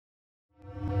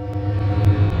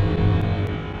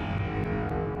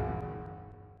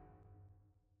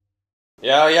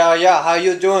Yeah, how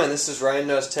you doing? This is Ryan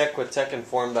Knows Tech with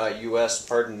TechInform.us.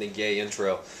 Pardon the gay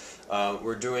intro.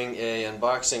 We're doing a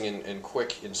unboxing and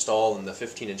quick install in the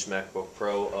 15-inch MacBook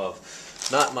Pro of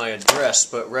not my address,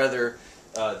 but rather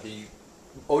the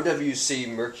OWC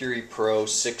Mercury Pro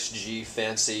 6G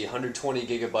fancy 120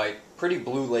 gigabyte pretty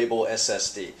blue label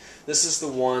SSD. This is the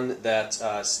one that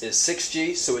is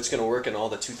 6G, so it's going to work in all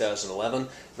the 2011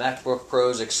 MacBook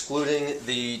Pros, excluding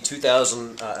the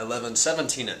 2011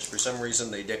 17-inch. For some reason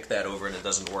they dick that over and it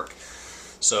doesn't work.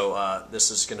 So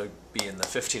this is going to be in the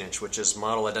 15-inch, which is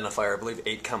model identifier, I believe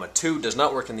 8,2, does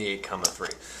not work in the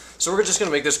 8,3. So we're just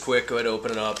going to make this quick. Go ahead and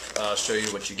open it up, show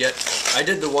you what you get. I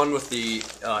did the one with the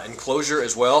enclosure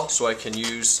as well, so I can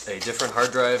use a different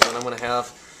hard drive that I'm going to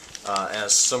have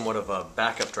as somewhat of a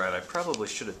backup drive. I probably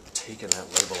should have taken that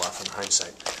label off in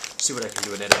hindsight. See what I can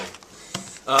do in editing.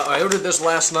 I ordered this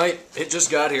last night. It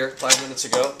just got here 5 minutes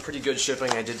ago. Pretty good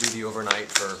shipping. I did do the overnight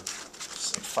for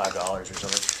like $5 or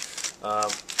something.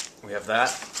 We have that,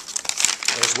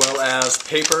 as well as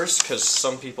papers, because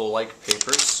some people like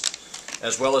papers,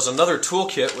 as well as another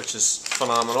toolkit, which is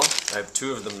phenomenal. I have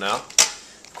two of them now.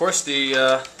 Of course, the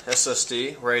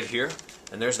SSD right here,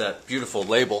 and there's that beautiful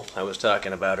label I was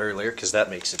talking about earlier, because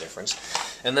that makes a difference.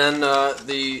 And then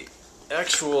the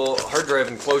actual hard drive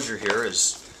enclosure here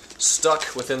is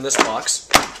stuck within this box.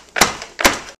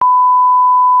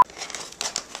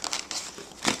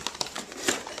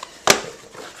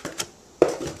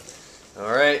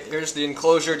 Alright, here's the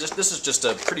enclosure. This is just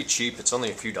a pretty cheap. It's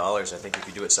only a few dollars, I think, if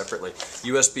you do it separately.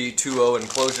 USB 2.0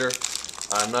 enclosure.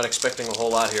 I'm not expecting a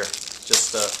whole lot here.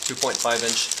 Just a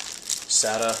 2.5-inch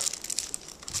SATA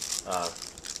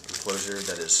enclosure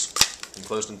that is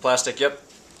enclosed in plastic. Yep.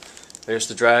 There's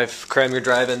the drive. Cram your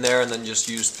drive in there and then just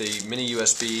use the mini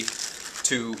USB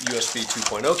to USB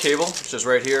 2.0 cable, which is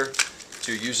right here,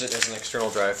 to use it as an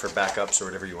external drive for backups or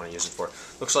whatever you want to use it for.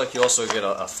 Looks like you also get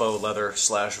a faux leather /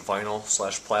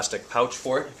 vinyl / plastic pouch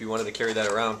for it if you wanted to carry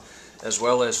that around, as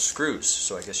well as screws,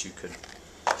 so I guess you could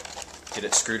get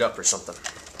it screwed up or something.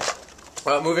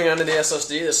 Moving on to the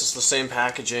SSD, this is the same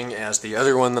packaging as the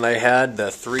other one that I had, the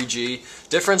 3G.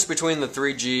 Difference between the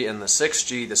 3G and the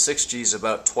 6G, the 6G is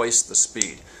about twice the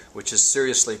speed, which is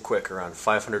seriously quick, around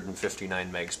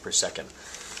 559 megs per second.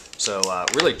 So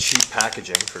really cheap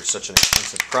packaging for such an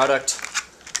expensive product.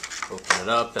 Open it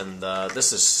up, and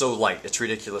this is so light. It's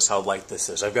ridiculous how light this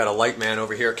is. I've got a light man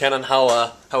over here. Cannon,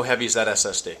 how heavy is that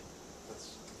SSD?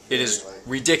 It is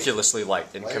ridiculously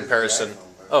light in comparison.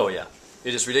 Oh yeah,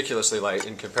 it is ridiculously light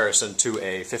in comparison to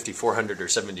a 5400 or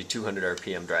 7200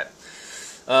 RPM drive.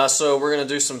 So we're going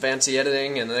to do some fancy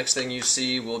editing, and the next thing you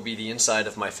see will be the inside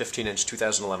of my 15-inch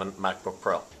 2011 MacBook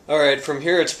Pro. Alright, from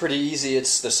here it's pretty easy.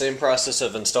 It's the same process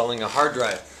of installing a hard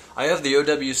drive. I have the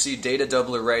OWC data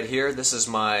doubler right here. This is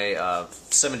my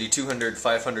 7200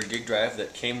 500 gig drive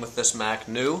that came with this Mac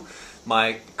new.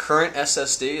 My current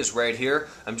SSD is right here.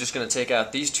 I'm just going to take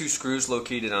out these two screws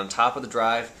located on top of the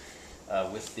drive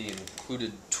with the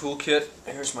included toolkit.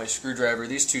 Here's my screwdriver.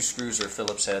 These two screws are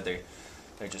Phillips head.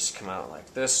 They just come out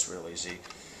like this, real easy.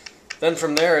 Then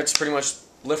from there, it's pretty much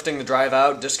lifting the drive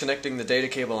out, disconnecting the data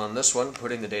cable on this one,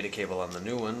 putting the data cable on the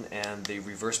new one, and the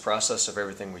reverse process of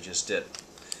everything we just did.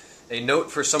 A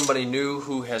note for somebody new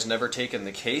who has never taken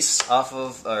the case off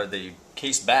of, or the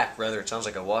case back, rather, it sounds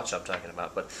like a watch I'm talking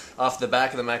about, but off the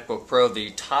back of the MacBook Pro,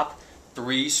 the top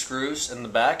 3 screws in the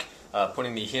back,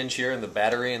 putting the hinge here and the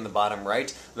battery in the bottom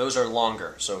right, those are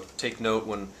longer, so take note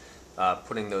when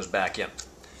putting those back in.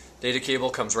 Data cable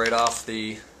comes right off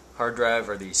the hard drive,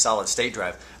 or the solid state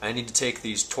drive. I need to take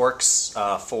these Torx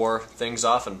 4 things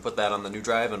off and put that on the new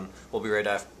drive, and we'll be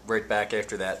right back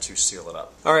after that to seal it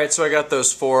up. Alright, so I got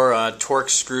those 4 Torx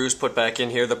screws put back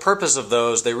in here. The purpose of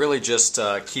those, they really just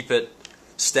keep it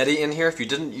steady in here. If you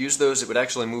didn't use those, it would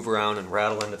actually move around and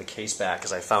rattle into the case back,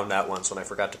 as I found out once when I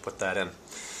forgot to put that in.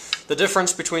 The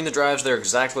difference between the drives, they're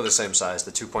exactly the same size,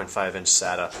 the 2.5-inch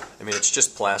SATA. I mean, it's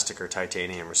just plastic or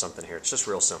titanium or something here. It's just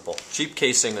real simple. Cheap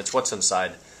casing, that's what's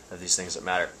inside of these things that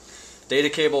matter. Data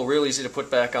cable, real easy to put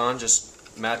back on.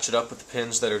 Just match it up with the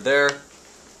pins that are there.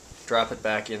 Drop it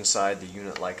back inside the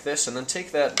unit like this, and then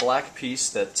take that black piece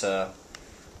that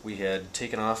we had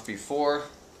taken off before,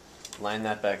 line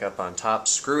that back up on top,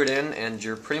 screw it in, and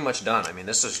you're pretty much done. I mean,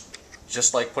 this is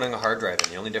just like putting a hard drive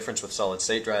in. The only difference with solid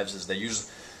state drives is they use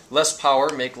less power,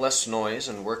 make less noise,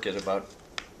 and work at about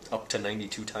up to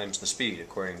 92 times the speed,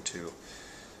 according to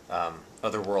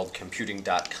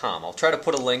otherworldcomputing.com. I'll try to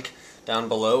put a link down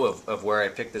below of where I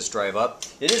picked this drive up.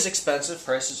 It is expensive.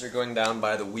 Prices are going down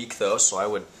by the week, though, so I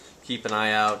would keep an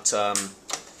eye out.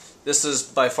 This is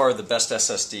by far the best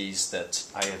SSDs that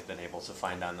I have been able to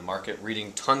find on the market.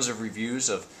 Reading tons of reviews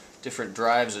of different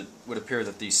drives, it would appear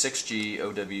that the 6G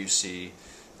OWC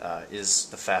is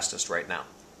the fastest right now.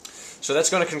 So that's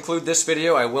going to conclude this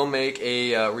video. I will make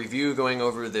a review going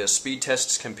over the speed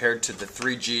tests compared to the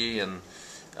 3G, and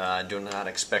do not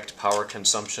expect power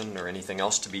consumption or anything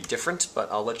else to be different,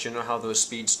 but I'll let you know how those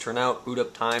speeds turn out, boot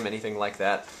up time, anything like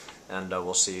that, and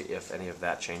we'll see if any of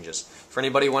that changes. For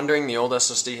anybody wondering, the old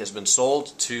SSD has been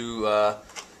sold to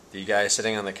the guy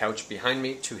sitting on the couch behind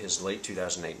me, to his late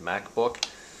 2008 MacBook,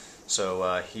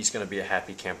 so he's going to be a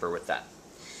happy camper with that.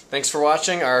 Thanks for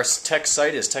watching. Our tech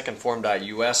site is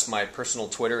techinform.us. My personal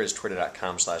Twitter is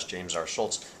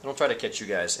twitter.com/JamesRSchultz. And I'll try to catch you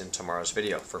guys in tomorrow's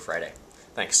video for Friday.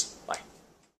 Thanks. Bye.